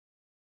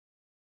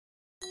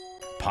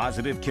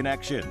Positive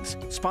Connections,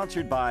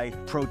 sponsored by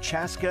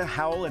Prochaska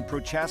Howell and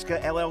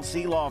Prochaska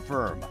LLC Law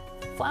Firm.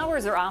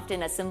 Flowers are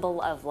often a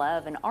symbol of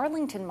love, and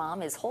Arlington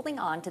mom is holding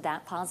on to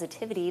that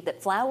positivity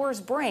that flowers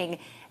bring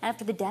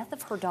after the death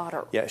of her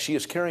daughter. Yeah, she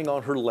is carrying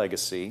on her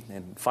legacy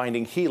and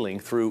finding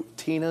healing through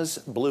Tina's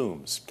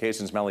Blooms.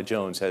 KSN's Mally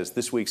Jones has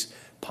this week's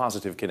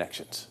Positive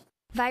Connections.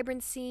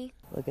 Vibrancy.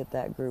 Look at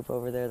that group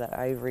over there, that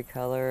ivory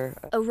color.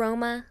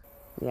 Aroma.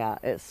 Yeah,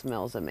 it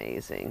smells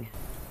amazing.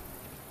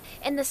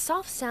 And the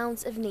soft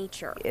sounds of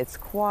nature. It's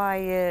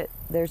quiet.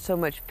 There's so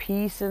much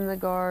peace in the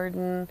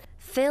garden.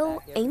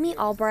 Fill Amy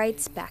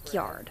Albright's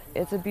backyard.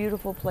 It's a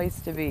beautiful place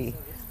to be.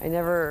 I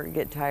never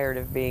get tired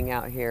of being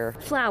out here.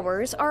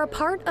 Flowers are a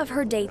part of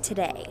her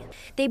day-to-day.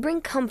 They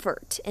bring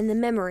comfort in the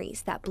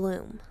memories that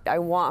bloom. I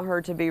want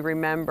her to be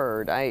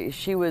remembered.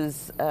 She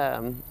was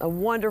a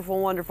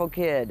wonderful, wonderful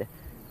kid.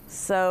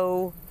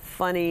 So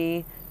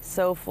funny,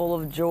 so full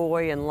of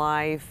joy and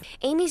life.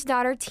 Amy's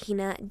daughter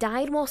Tina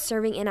died while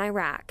serving in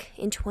Iraq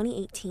in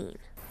 2018.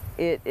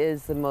 It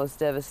is the most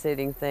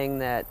devastating thing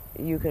that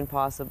you can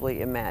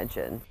possibly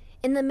imagine.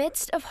 In the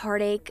midst of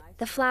heartache,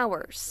 the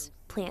flowers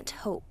plant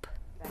hope.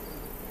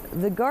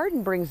 The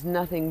garden brings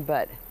nothing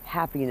but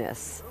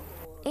happiness.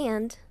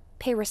 And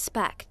pay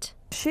respect.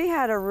 She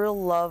had a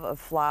real love of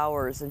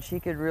flowers, and she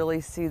could really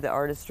see the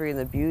artistry and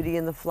the beauty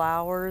in the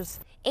flowers.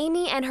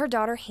 Amy and her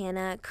daughter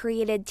Hannah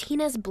created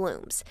Tina's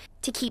Blooms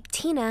to keep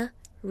Tina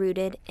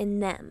rooted in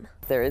them.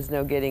 There is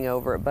no getting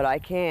over it, but I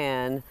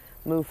can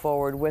move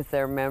forward with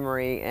their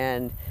memory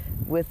and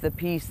with the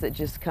peace that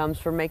just comes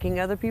from making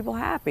other people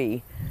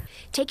happy.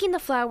 Taking the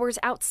flowers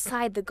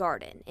outside the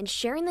garden and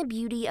sharing the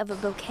beauty of a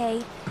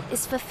bouquet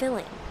is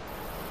fulfilling.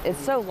 It's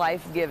so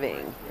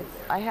life-giving.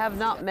 I have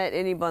not met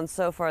anyone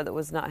so far that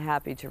was not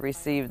happy to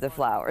receive the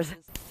flowers.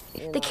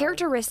 The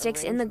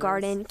characteristics in the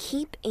garden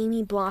keep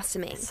Amy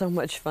blossoming. So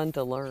much fun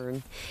to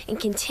learn. And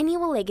continue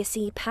a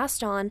legacy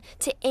passed on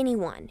to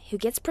anyone who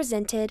gets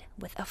presented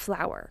with a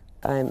flower.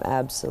 I'm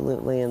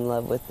absolutely in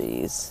love with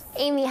these.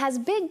 Amy has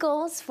big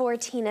goals for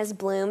Tina's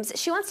Blooms.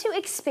 She wants to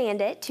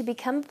expand it to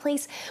become a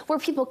place where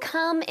people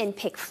come and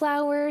pick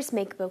flowers,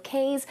 make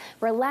bouquets,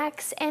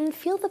 relax, and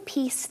feel the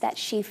peace that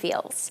she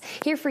feels.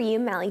 Here for you,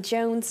 Mally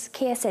Jones,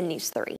 KSN News 3.